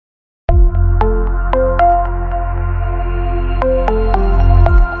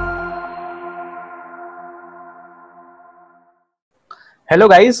Hello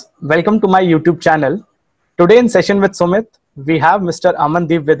guys, welcome to my YouTube channel. Today in session with Sumit, we have Mr.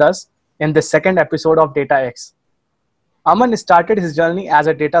 Amandeep with us in the second episode of Data X. Aman started his journey as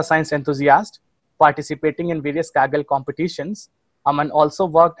a data science enthusiast, participating in various Kaggle competitions. Aman also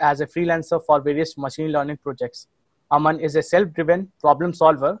worked as a freelancer for various machine learning projects. Aman is a self-driven problem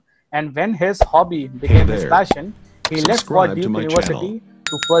solver, and when his hobby Hey became his there, passion, he left for subscribe to Duke my channel University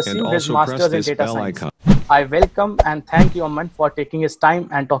to and pursue his also press master's in this data bell science. icon. I welcome and thank you, Aman, for taking his time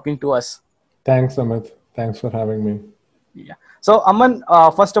and talking to us. Thanks, Amit. Thanks for having me. Yeah. So Aman,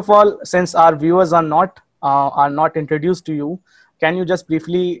 first of all, since our viewers are not introduced to you, can you just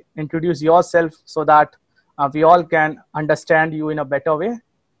briefly introduce yourself so that we all can understand you in a better way?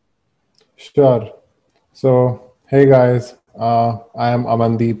 Sure. So, hey guys, I am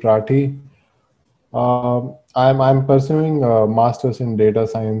Amandeep Rathee. I'm pursuing a master's in data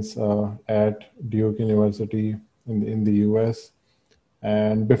science at Duke University in the US.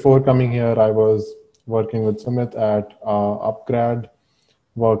 And before coming here, I was working with Sumit at Upgrad,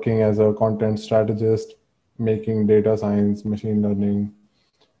 working as a content strategist, making data science, machine learning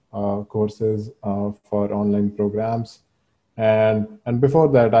courses for online programs. And before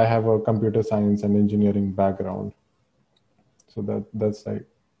that, I have a computer science and engineering background. So that's like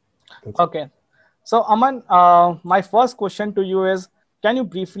that's Okay. So Aman, my first question to you is: Can you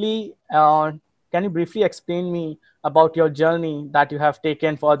briefly explain me about your journey that you have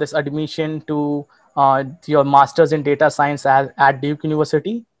taken for this admission to your master's in data science at Duke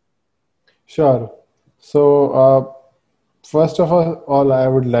University? Sure. So first of all, I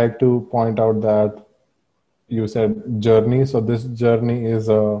would like to point out that you said journey. So this journey is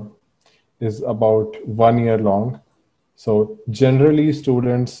about 1 year long. So generally,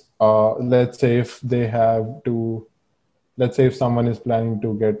 students, let's say if they have to, let's say if someone is planning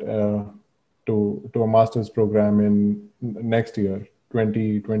to get to a master's program in next year,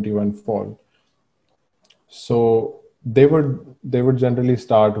 2021 fall. So they would generally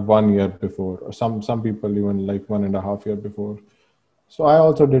start 1 year before, or some people even like 1.5 year before. So I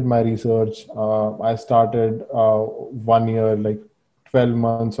also did my research. I started 1 year, like 12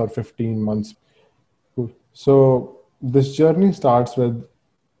 months or 15 months. So this journey starts with,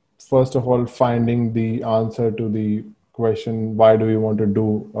 first of all, finding the answer to the question, why do we want to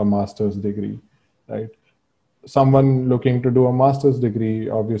do a master's degree, right? Someone looking to do a master's degree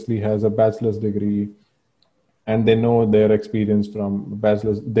obviously has a bachelor's degree, and they know their experience from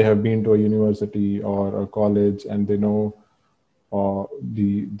bachelor's. They have been to a university or a college, and they know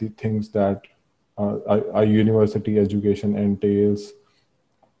the things that a university education entails.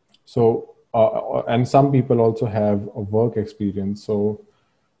 So and some people also have a work experience.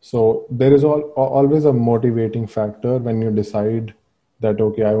 So there is always a motivating factor when you decide that,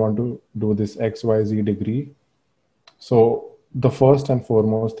 okay, I want to do this XYZ degree. So the first and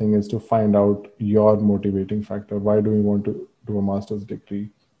foremost thing is to find out your motivating factor. Why do you want to do a master's degree?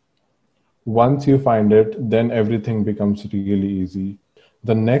 Once you find it, then everything becomes really easy.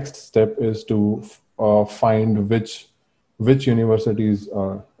 The next step is to find which universities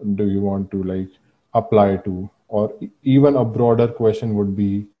do you want to like apply to, or even a broader question would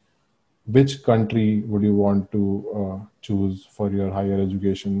be, which country would you want to choose for your higher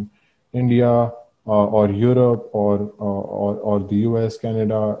education? India, or Europe, or the US,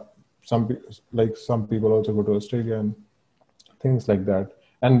 Canada. Some people also go to Australia and things like that.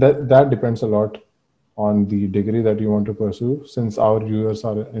 And that depends a lot on the degree that you want to pursue. Since our viewers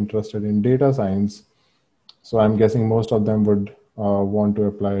are interested in data science, so I'm guessing most of them would want to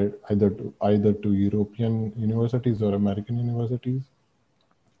apply either to European universities or American universities,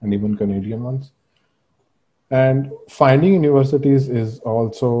 and even Canadian ones. And finding universities is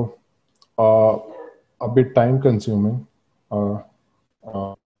also uh, a bit time consuming. Uh,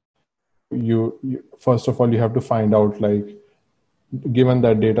 you first of all, you have to find out, like, given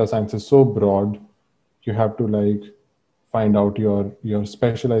that data science is so broad, you have to like find out your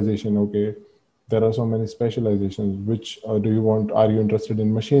specialization. Okay, there are so many specializations. Which do you want? Are you interested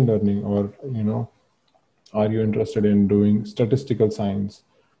in machine learning, or are you interested in doing statistical science?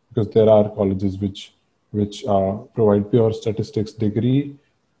 Because there are colleges which provide pure statistics degree,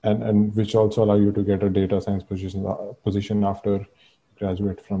 and which also allow you to get a data science position after you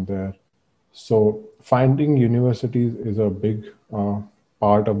graduate from there. So finding universities is a big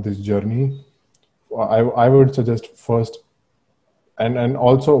part of this journey. I would suggest first, and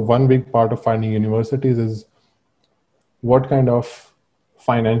also one big part of finding universities is what kind of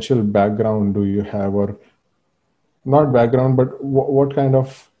financial background do you have, or not background, but what kind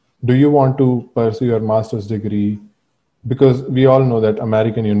of, do you want to pursue your master's degree? Because we all know that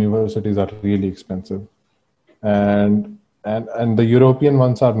American universities are really expensive, and and the European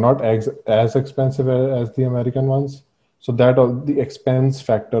ones are not as expensive as the American ones. So that the expense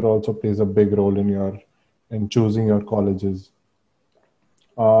factor also plays a big role in choosing your colleges.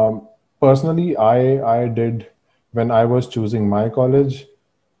 Personally, I did, when I was choosing my college,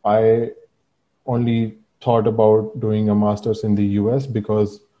 I only thought about doing a master's in the US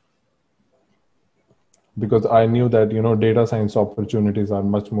because I knew that data science opportunities are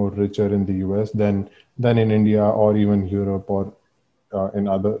much more richer in the US than in India or even Europe or in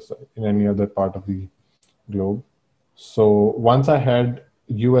any other part of the globe. So once I had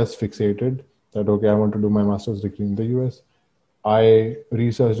US fixated, that okay, I want to do my master's degree in the US, I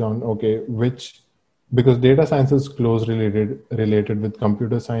researched on okay, which, because data science is closely related with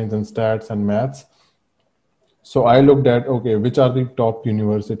computer science and stats and maths. So I looked at okay, which are the top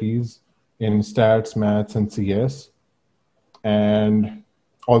universities in stats, maths, and CS, and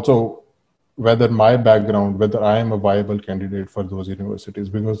also whether my background, whether I am a viable candidate for those universities,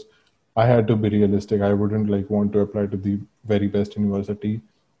 because I had to be realistic. I wouldn't like want to apply to the very best university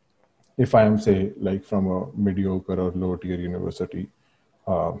if I am, say, like from a mediocre or low tier university.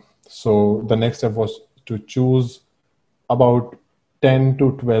 Uh, so the next step was to choose about 10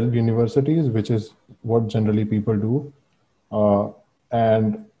 to 12 universities, which is what generally people do, uh,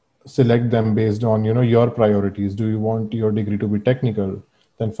 and select them based on your priorities. Do you want your degree to be technical?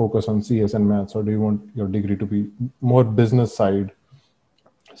 Then focus on CS and maths, or do you want your degree to be more business sided?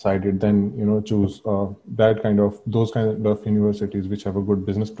 Then choose that kind of those kind of universities which have a good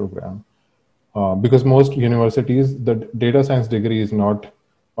business program. Because most universities, the data science degree is not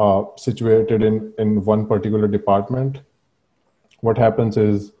situated in one particular department. What happens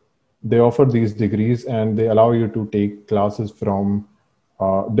is they offer these degrees and they allow you to take classes from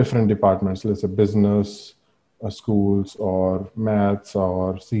different departments, let's say business, schools, or maths,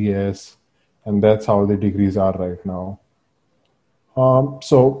 or CS, and that's how the degrees are right now.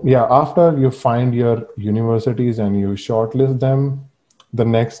 So yeah, after you find your universities and you shortlist them, the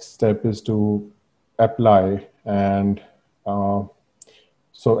next step is to apply. And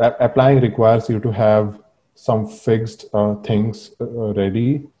so applying requires you to have some fixed things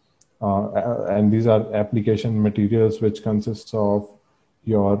ready. And these are application materials, which consists of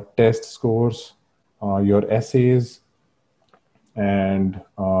your test scores, your essays, and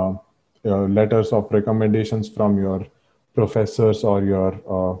letters of recommendations from your professors or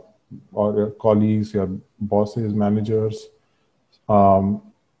your colleagues, your bosses, managers. Um,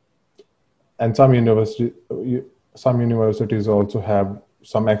 and some universities also have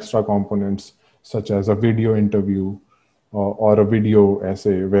some extra components, such as a video interview or a video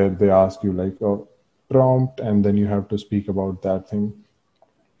essay, where they ask you like a prompt and then you have to speak about that thing.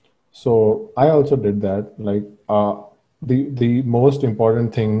 So I also did that. Like the most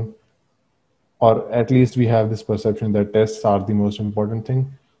important thing, or at least we have this perception that tests are the most important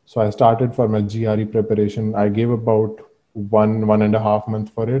thing. So I started for my GRE preparation. I gave about 1.5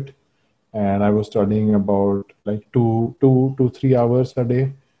 months for it, and I was studying about like 2 to 3 hours a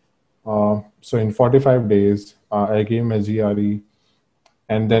day. So in 45 days, I gave my GRE,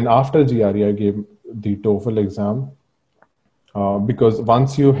 and then after GRE, I gave the TOEFL exam. Because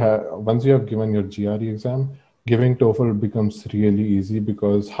once you have given your GRE exam, giving TOEFL becomes really easy,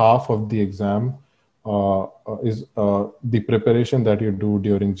 because half of the exam is the preparation that you do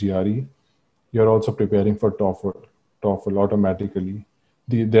during GRE. You're also preparing for TOEFL automatically.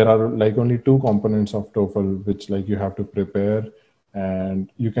 There are like only two components of TOEFL which like you have to prepare, and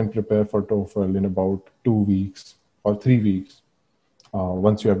you can prepare for TOEFL in about 2 weeks or 3 weeks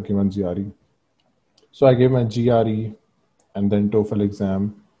once you have given GRE. So I gave my GRE and then TOEFL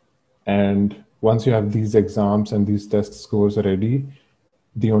exam. And once you have these exams and these test scores ready,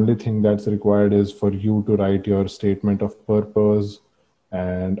 the only thing that's required is for you to write your statement of purpose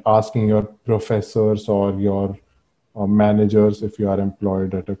and asking your professors or your managers, if you are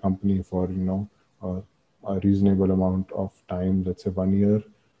employed at a company for a reasonable amount of time, let's say 1 year.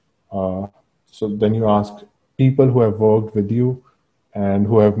 Uh, so then you ask people who have worked with you and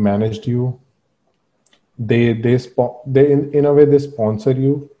who have managed you. They in a way they sponsor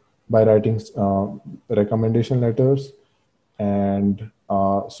you by writing recommendation letters. And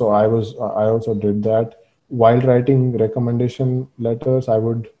so I also did that. While writing recommendation letters, I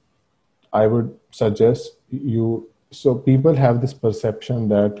would suggest you, so people have this perception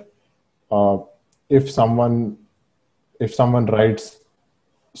that uh, if someone if someone writes,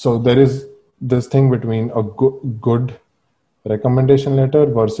 so there is this thing between a good recommendation letter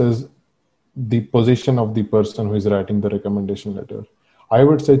versus the position of the person who is writing the recommendation letter. I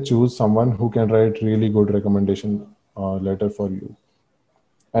would say choose someone who can write really good recommendation letter for you,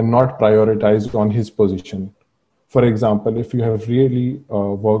 and not prioritize on his position. For example, if you have really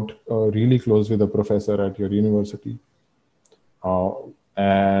worked really close with a professor at your university, uh,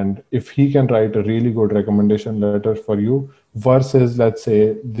 and if he can write a really good recommendation letter for you versus, let's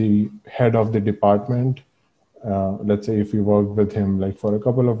say, the head of the department, let's say if you worked with him like for a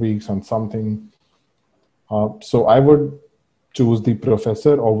couple of weeks on something, so I would choose the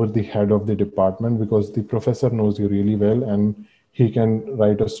professor over the head of the department, because the professor knows you really well and he can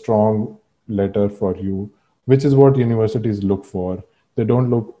write a strong letter for you, which is what universities look for. They don't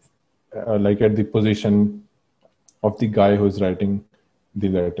look like at the position of the guy who's writing the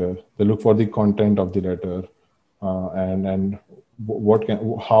letter. They look for the content of the letter, and what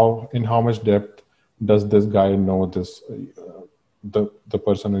can, how, in how much depth does this guy know this, the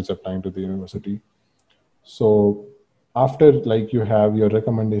person who is applying to the university. So after like you have your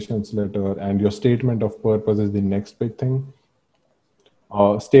recommendations letter and your statement of purpose is the next big thing.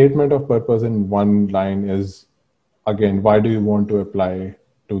 Statement of purpose in one line is, again, why do you want to apply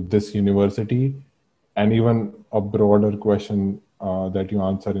to this university? And even a broader question that you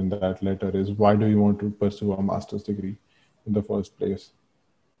answer in that letter is, why do you want to pursue a master's degree in the first place?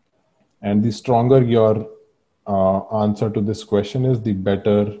 And the stronger your answer to this question is, the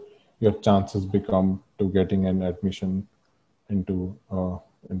better your chances become to getting an admission into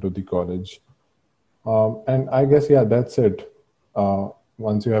the college. And I guess, yeah, that's it.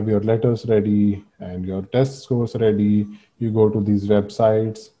 Once you have your letters ready and your test scores ready, you go to these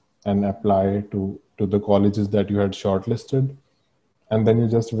websites and apply to the colleges that you had shortlisted, and then you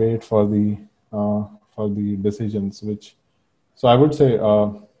just wait for the decisions. Which, so I would say,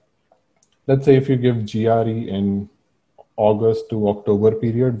 let's say if you give GRE in August to October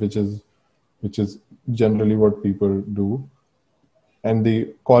period, which is generally what people do, and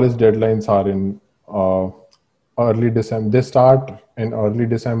the college deadlines are in early December. They start in early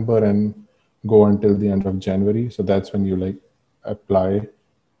December and go until the end of January. So that's when you like apply,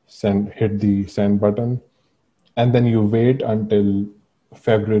 hit the send button, and then you wait until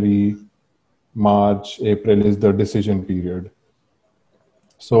February, March, April is the decision period.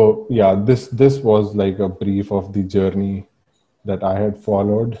 So yeah, this was like a brief of the journey that I had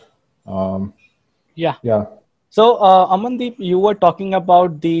followed. Um, Yeah. yeah. So, Amandeep, you were talking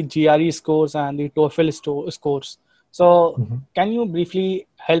about the GRE scores and the TOEFL scores. So, Mhm. can you briefly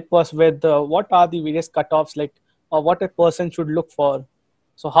help us with what are the various cutoffs, like, or what a person should look for?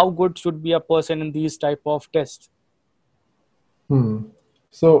 So, how good should be a person in these type of tests? Hmm.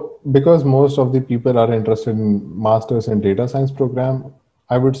 So, because most of the people are interested in masters in data science program,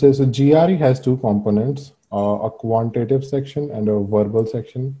 I would say, so GRE has two components, a quantitative section and a verbal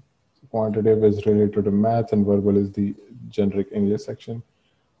section. Quantitative is related to maths and verbal is the generic English section.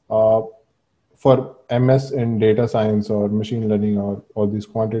 Uh, for MS in data science or machine learning or all these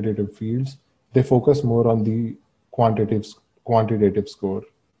quantitative fields, they focus more on the quantitative quantitative score.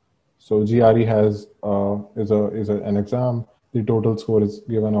 So GRE has an exam. The total score is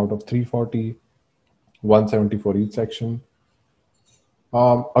given out of 340, 170 for each section.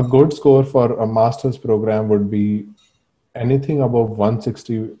 A good score for a master's program would be anything above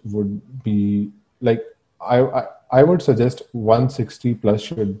 160 would be like, I would suggest 160 plus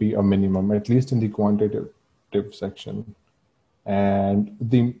should be a minimum, at least in the quantitative section. And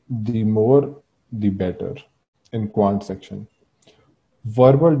the more, the better in quant section.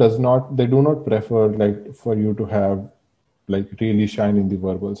 Verbal does not, they do not prefer like for you to have like really shine in the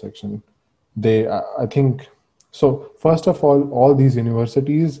verbal section. They I think, so first of all these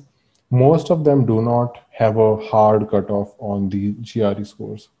universities, most of them do not have a hard cutoff on the GRE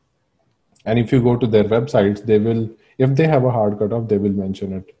scores. And if you go to their websites, they will, if they have a hard cutoff, they will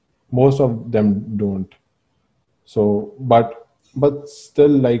mention it. Most of them don't. So, but still,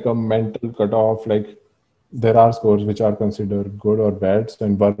 like a mental cutoff, like there are scores which are considered good or bad. So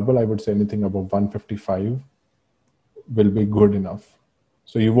in verbal, I would say anything above 155 will be good enough.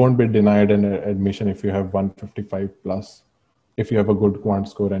 So you won't be denied an admission if you have 155 plus, if you have a good quant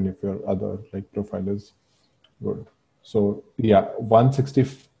score and if your other like profile is good. So yeah, 160.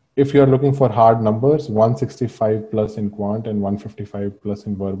 If you're looking for hard numbers, 165 plus in quant and 155 plus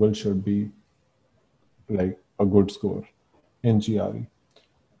in verbal should be like a good score in GRE.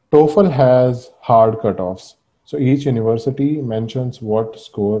 TOEFL has hard cutoffs. So each university mentions what is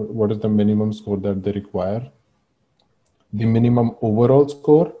the minimum score that they require, the minimum overall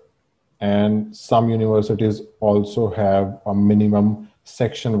score, and some universities also have a minimum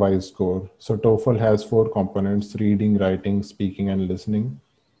section-wise score. So TOEFL has four components: reading, writing, speaking, and listening.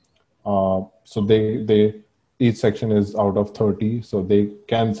 So they each section is out of 30. So they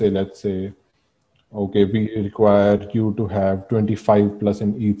can say, let's say, okay, we require you to have 25 plus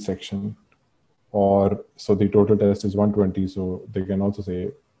in each section. or so the total test is 120. So they can also say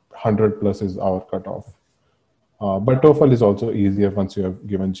 100 plus is our cutoff. But TOEFL is also easier once you have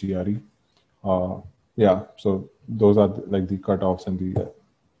given GRE. Uh, yeah, so those are like the cutoffs and the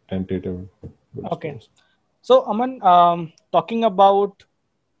tentative good Okay. scores. So Aman, talking about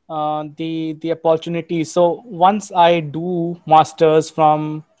the opportunity. So once I do masters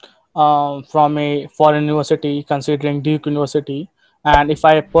from a foreign university, considering Duke University, and if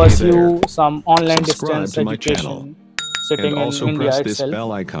I Hey there. pursue some online Subscribe distance to my channel education and sitting in also India press this itself,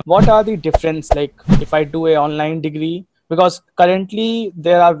 bell icon. what are the difference like if I do a online degree? Because currently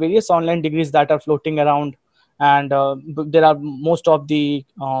there are various online degrees that are floating around, and there are most of the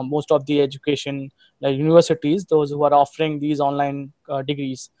education like universities, those who are offering these online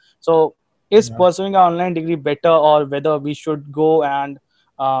degrees. So is Yeah. pursuing an online degree better, or whether we should go and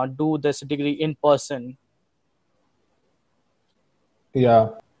do this degree in person? Yeah.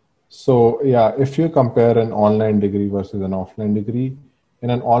 So, yeah, if you compare an online degree versus an offline degree, in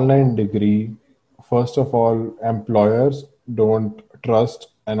an online degree, first of all, employers don't trust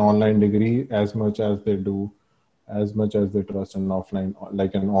an online degree as much as they trust an offline,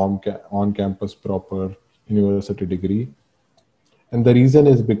 like an on-campus proper university degree. And the reason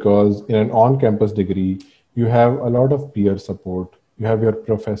is because in an on campus degree, you have a lot of peer support. You have your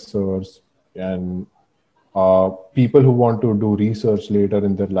professors and people who want to do research later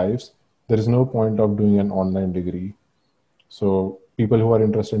in their lives. There is no point of doing an online degree. So people who are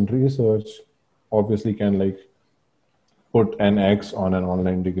interested in research obviously can like put an X on an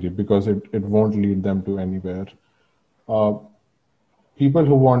online degree because it won't lead them to anywhere. Uh, People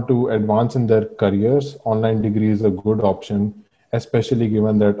who want to advance in their careers, online degree is a good option, especially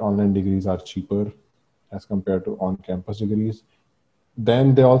given that online degrees are cheaper as compared to on-campus degrees.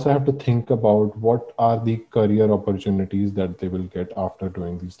 Then they also have to think about what are the career opportunities that they will get after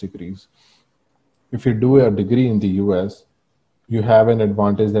doing these degrees. If you do a degree in the US, you have an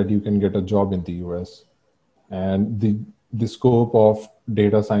advantage that you can get a job in the US. And the scope of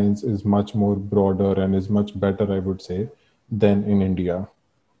data science is much more broader and is much better, I would say, than in India.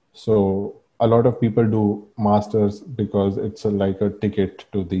 So a lot of people do masters because it's like a ticket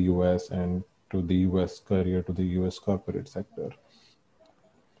to the US and to the US career, to the US corporate sector.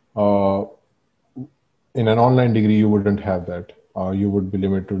 Uh, in an online degree, you wouldn't have that. You would be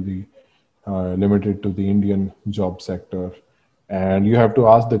limited to the Indian job sector, and you have to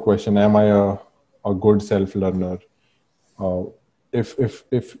ask the question: Am I a good self learner? uh,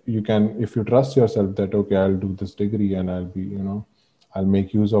 if you can, if you trust yourself that okay, I'll do this degree and I'll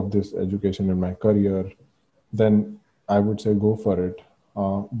make use of this education in my career, then I would say go for it.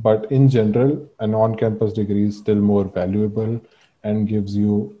 But in general, an on-campus degree is still more valuable and gives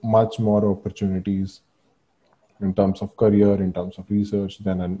you much more opportunities in terms of career, in terms of research,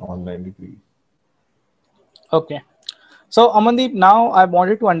 than an online degree. Okay. So Amandeep, now I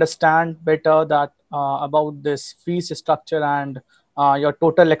wanted to understand better that about this fees structure and your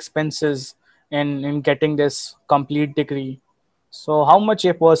total expenses in getting this complete degree. So how much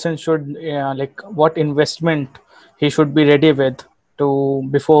a person should like what investment he should be ready with to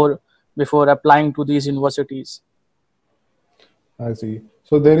before applying to these universities? I see.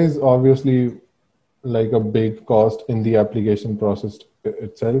 So there is obviously like a big cost in the application process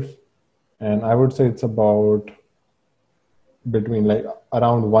itself, and I would say it's about between like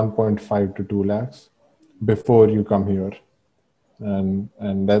around 1.5 to 2 lakhs before you come here,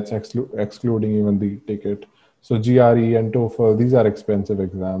 and that's excluding even the ticket. So GRE and TOEFL, these are expensive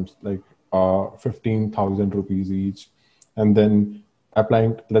exams, like 15,000 rupees each, and then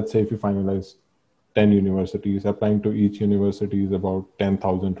applying. Let's say if you finalize 10 universities, applying to each university is about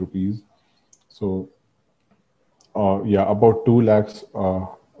 10,000 rupees. So yeah, about 2 lakhs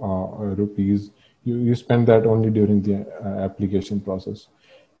rupees. You spend that only during the application process.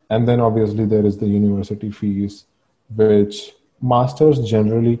 And then obviously there is the university fees, which masters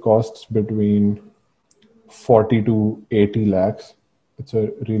generally costs between 40 to 80 lakhs. It's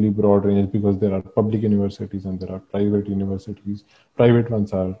a really broad range because there are public universities and there are private universities. Private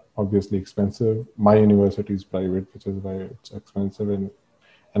ones are obviously expensive. My university is private, which is why it's expensive, and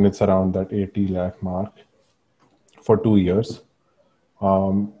it's around that 80 lakh mark for 2 years.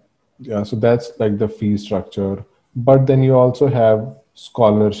 Yeah, so that's like the fee structure. But then you also have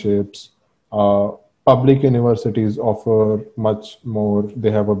scholarships. Uh, Public universities offer much more.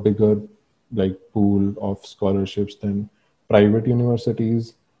 They have a bigger like pool of scholarships than private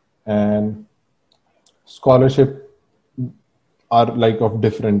universities, and scholarship are like of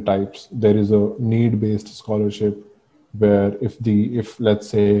different types. There is a need-based scholarship where if let's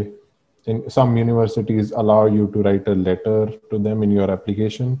say in some universities allow you to write a letter to them in your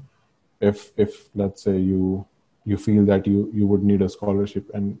application, if let's say you feel that you would need a scholarship,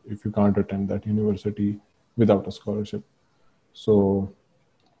 and if you can't attend that university without a scholarship. So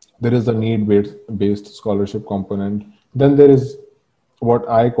there is a need based scholarship component. Then there is what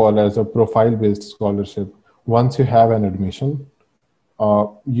I call as a profile based scholarship. Once you have an admission,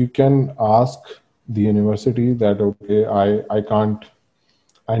 you can ask the university that, okay, I can't,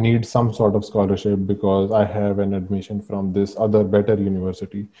 I need some sort of scholarship because I have an admission from this other better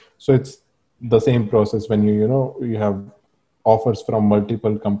university. So it's the same process when you have offers from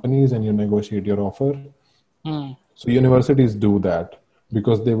multiple companies and you negotiate your offer. Hmm. So universities do that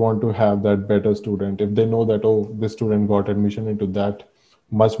because they want to have that better student. If they know that, oh, this student got admission into that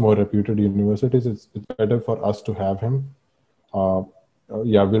much more reputed universities, it's better for us to have him. uh,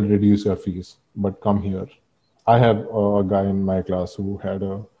 yeah, we'll reduce your fees, but come here. I have a guy in my class who had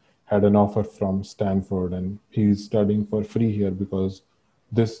an offer from Stanford, and he's studying for free here because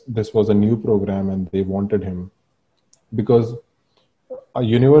this was a new program and they wanted him. Because a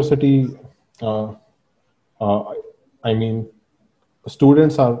university, uh, uh, I mean,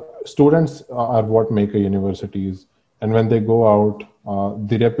 students are what make a universities, and when they go out,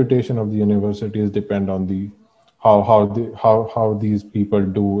 the reputation of the universities depend on the how these people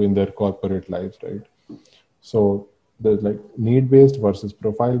do in their corporate lives, right? So there's like need based versus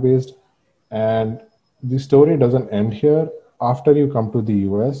profile based, and the story doesn't end here. After you come to the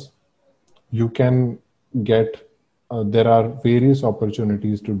US, you can get there are various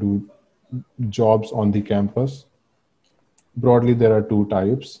opportunities to do jobs on the campus. Broadly, there are two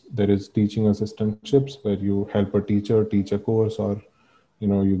types. There is teaching assistantships, where you help a teacher teach a course, or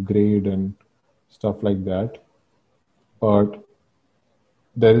you grade and stuff like that. But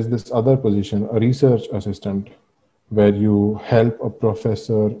there is this other position, a research assistant, where you help a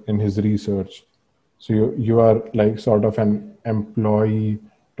professor in his research. So you are like sort of an employee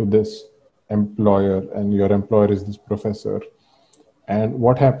to this employer, and your employer is this professor. And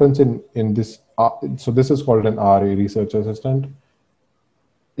what happens in this, so this is called an RA, research assistant.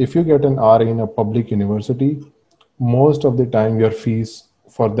 If you get an RA in a public university, most of the time your fees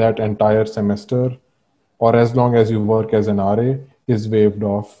for that entire semester, or as long as you work as an RA, is waived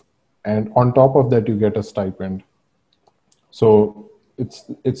off. And on top of that, you get a stipend. So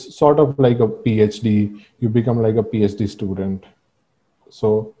it's sort of like a PhD. You become like a PhD student.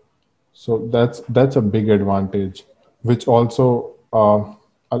 So that's a big advantage, which also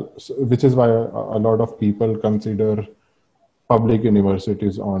which is why a lot of people consider public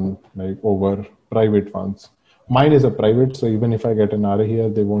universities on like over private ones. Mine is a private, so even if I get an RA here,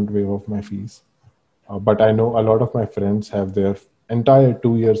 they won't waive off my fees. But I know a lot of my friends have their entire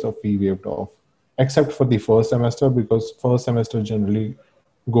 2 years of fee waived off, except for the first semester, because first semester generally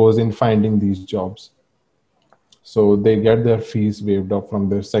goes in finding these jobs. So they get their fees waived off from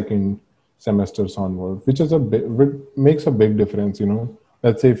their second semesters onward, which is which makes a big difference.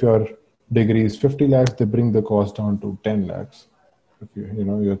 Let's say if your degree is 50 lakhs, they bring the cost down to 10 lakhs. If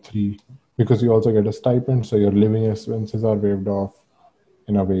you're three, because you also get a stipend, so your living expenses are waived off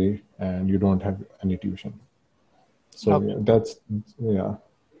in a way, and you don't have any tuition. So yeah, Okay. that's yeah.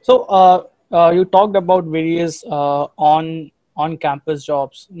 So you talked about various on campus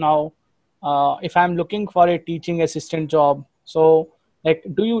jobs. Now, if I'm looking for a teaching assistant job, so like,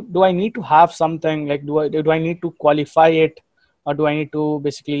 do I need to have something, like, do I need to qualify it, or do I need to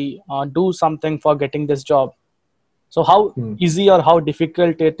basically do something for getting this job? So how Hmm. easy or how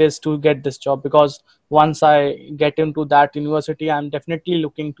difficult it is to get this job? Because once I get into that university, I'm definitely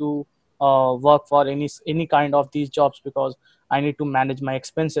looking to work for any kind of these jobs, because I need to manage my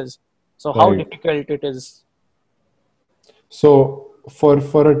expenses. So how Right. difficult it is? So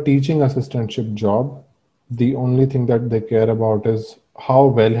for a teaching assistantship job, the only thing that they care about is how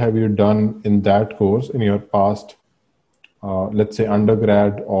well have you done in that course in your past, let's say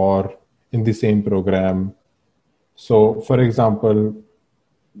undergrad or in the same program. So, for example,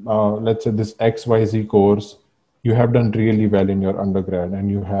 let's say this XYZ course, you have done really well in your undergrad, and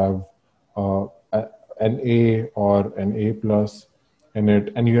you have uh, a- an A or an A plus in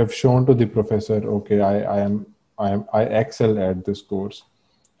it, and you have shown to the professor, okay, I excel at this course.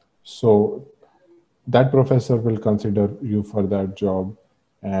 So that professor will consider you for that job.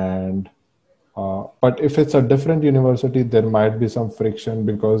 And but if it's a different university, there might be some friction,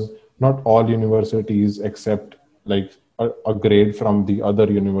 because not all universities accept like a grade from the other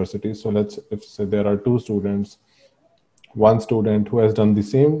universities. So let's, if say there are two students, one student who has done the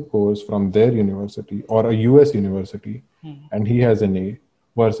same course from their university or a US university, Hmm. and he has an A,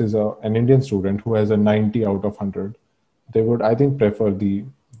 versus an Indian student who has a 90 out of 100, they would, I think, prefer the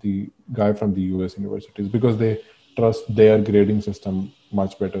guy from the US universities, because they trust their grading system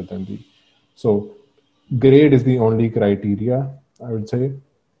much better than the So grade is the only criteria, I would say,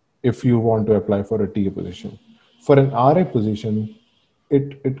 if you want to apply for a TA position. For an RA position,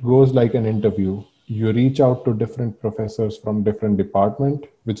 it goes like an interview. You reach out to different professors from different department,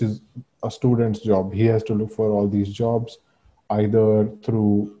 which is a student's job. He has to look for all these jobs either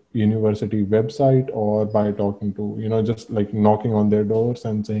through university website or by talking to, just like knocking on their doors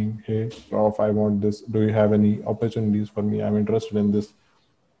and saying, hey, Prof, I want this. Do you have any opportunities for me? I'm interested in this,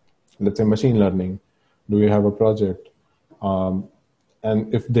 let's say machine learning. Do you have a project? um,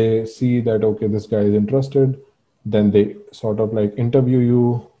 and if they see that, okay, this guy is interested, then they sort of like interview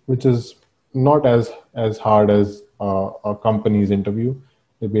you, which is not as hard as a company's interview.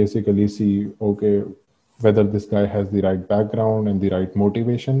 They basically see, okay, whether this guy has the right background and the right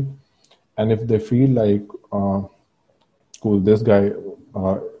motivation. And if they feel like, cool, this guy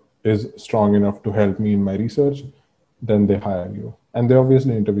uh, is strong enough to help me in my research, then they hire you. And they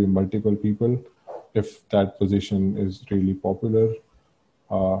obviously interview multiple people if that position is really popular,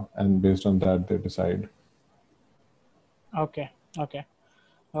 and based on that they decide. Okay. Okay.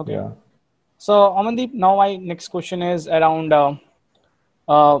 Okay. Yeah. So Amandeep, now my next question is around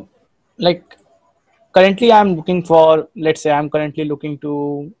uh, like currently I'm looking for, let's say I'm currently looking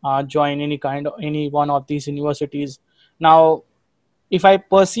to join any one of these universities. Now, if I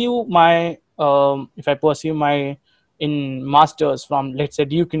pursue my in masters from, let's say,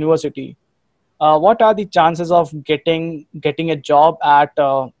 Duke University, what are the chances of getting a job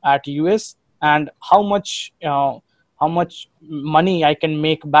at US, and how much money I can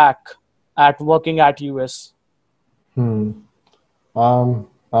make back at working at US? Hmm. Um,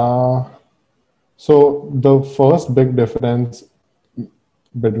 uh, so the first big difference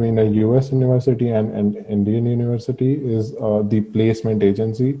between a US university and Indian university is the placement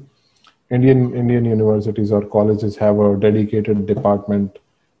agency. Indian universities or colleges have a dedicated department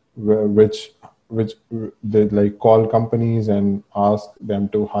which they like call companies and ask them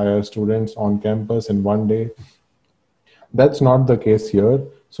to hire students on campus in one day. That's not the case here.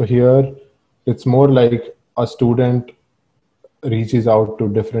 So here it's more like a student reaches out to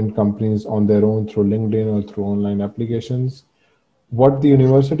different companies on their own through LinkedIn or through online applications. What the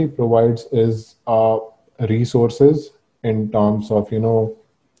university provides is resources in terms of,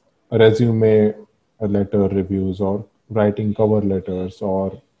 resume letter reviews or writing cover letters,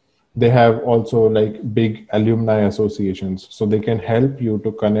 or they have also like big alumni associations, so they can help you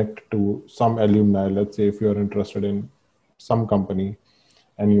to connect to some alumni. Let's say if you're interested in some company,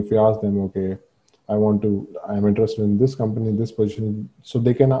 and if you ask them, okay, I'm interested in this company, this position, so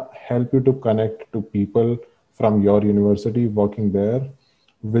they can help you to connect to people from your university working there,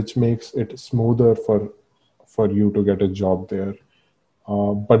 which makes it smoother for you to get a job there.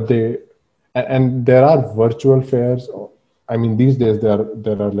 But they and there are virtual fairs. I mean, these days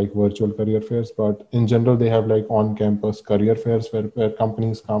there are like virtual career fairs, but in general they have like on campus career fairs where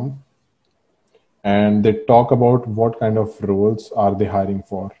companies come and they talk about what kind of roles are they hiring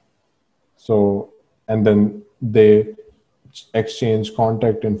for. So, and then they exchange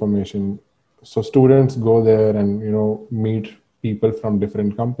contact information. So students go there and, meet people from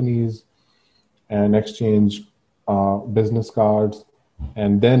different companies and exchange business cards,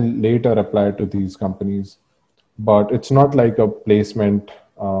 and then later apply to these companies. But it's not like a placement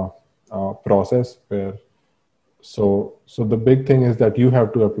process where, so the big thing is that you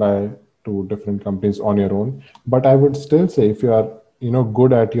have to apply to different companies on your own. But I would still say, if you are,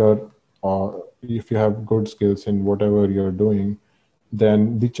 good at your, if you have good skills in whatever you're doing,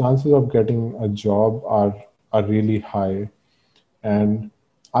 then the chances of getting a job are really high. And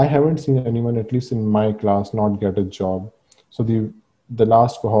I haven't seen anyone, at least in my class, not get a job. So the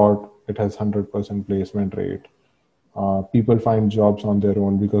last cohort, it has 100% placement rate. People find jobs on their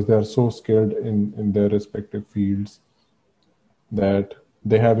own because they are so skilled in their respective fields that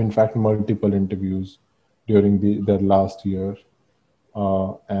they have in fact multiple interviews during their last year.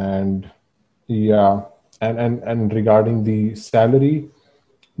 And yeah, and regarding the salary,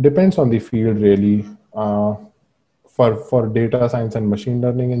 depends on the field really. For data science and machine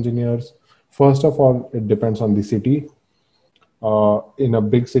learning engineers, first of all, it depends on the city. In a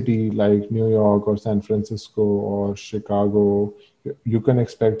big city like New York or San Francisco or Chicago, you can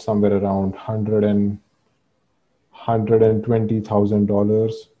expect somewhere around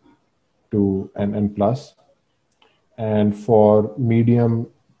 $120,000 to and plus. And for medium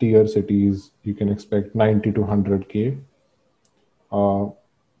tier cities, you can expect 90 to 100K. Uh,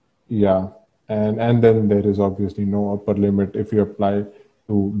 yeah, and then there is obviously no upper limit if you apply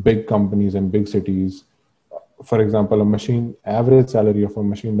to big companies and big cities. For example, a machine average salary of a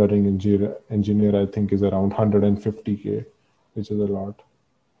machine learning engineer I think is around 150K, which is a lot.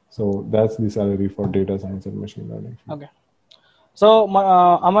 So that's the salary for data science and machine learning field. Okay. So,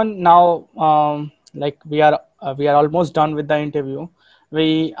 Aman, now we are almost done with the interview.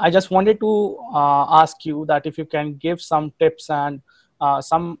 I just wanted to ask you that if you can give some tips and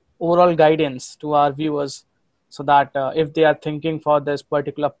some overall guidance to our viewers, so that if they are thinking for this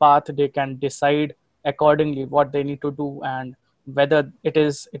particular path, they can decide accordingly what they need to do and whether it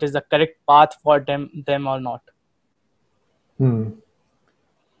is the correct path for them or not. Hmm.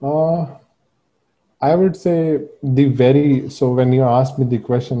 Uh, I would say so when you asked me the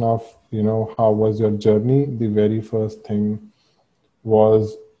question of, how was your journey, the very first thing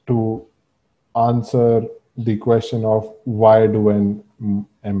was to answer the question of why do an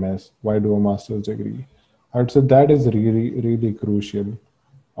MS, why do a master's degree? I would say that is really, really crucial.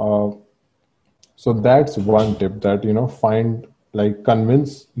 Uh, so that's one tip, that, find, like,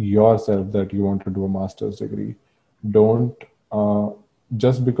 convince yourself that you want to do a master's degree. Don't,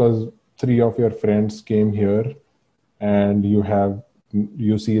 just because three of your friends came here and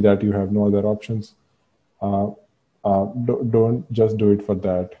you see that you have no other options, uh, don't just do it for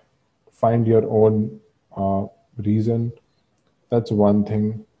that. Find your own reason. That's one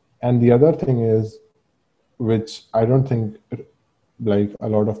thing. And the other thing is, which I don't think like a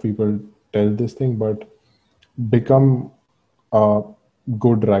lot of people tell this thing, but become uh,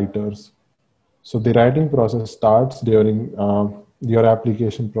 good writers. So the writing process starts during your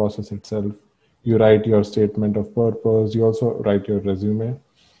application process itself. You write your statement of purpose. You also write your resume,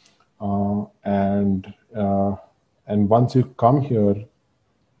 uh, and uh, and once you come here,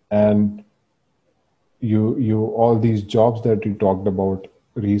 and you all these jobs that you talked about,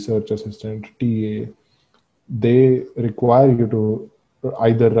 research assistant, TA, they require you to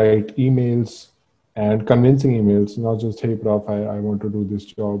either write emails, and convincing emails, not just, hey prof, I want to do this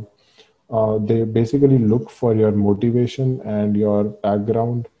job. They basically look for your motivation and your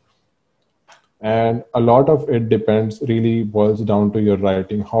background, and a lot of it depends, really boils down to your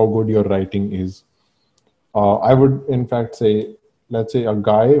writing, how good your writing is. I would in fact say, let's say a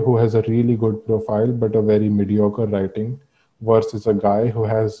guy who has a really good profile but a very mediocre writing, versus a guy who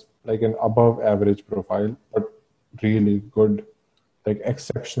has like an above average profile but really good, like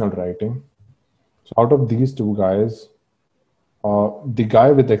exceptional writing. So out of these two guys, the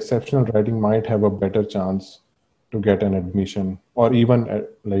guy with exceptional writing might have a better chance to get an admission, or even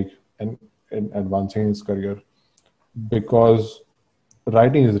in advancing his career, because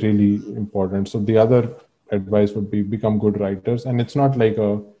writing is really important. So the other advice would be become good writers, and it's not like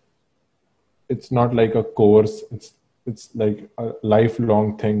a course. It's like a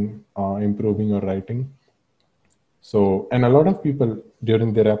lifelong thing, improving your writing. So, and a lot of people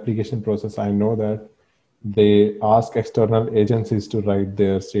during their application process, I know that they ask external agencies to write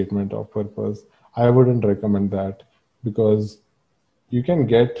their statement of purpose. I wouldn't recommend that, because you can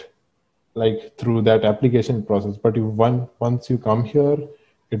get like through that application process, but once you come here,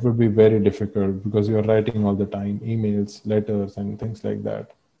 it would be very difficult because you're writing all the time emails, letters, and things like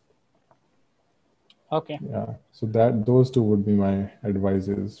that. Okay. Yeah, so that those two would be my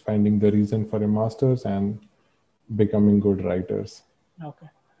advices: finding the reason for a master's and becoming good writers. Okay.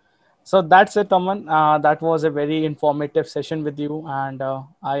 So that's it, Aman. That was a very informative session with you, and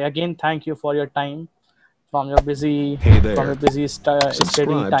I again thank you for your time from your busy Hey from there. your busy study Subscribe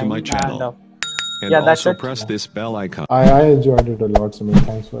to my time. And channel. And yeah, that's also it. press this bell icon. I enjoyed it a lot, Sumit.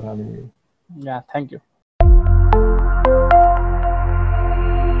 Thanks for having me. Yeah, thank you.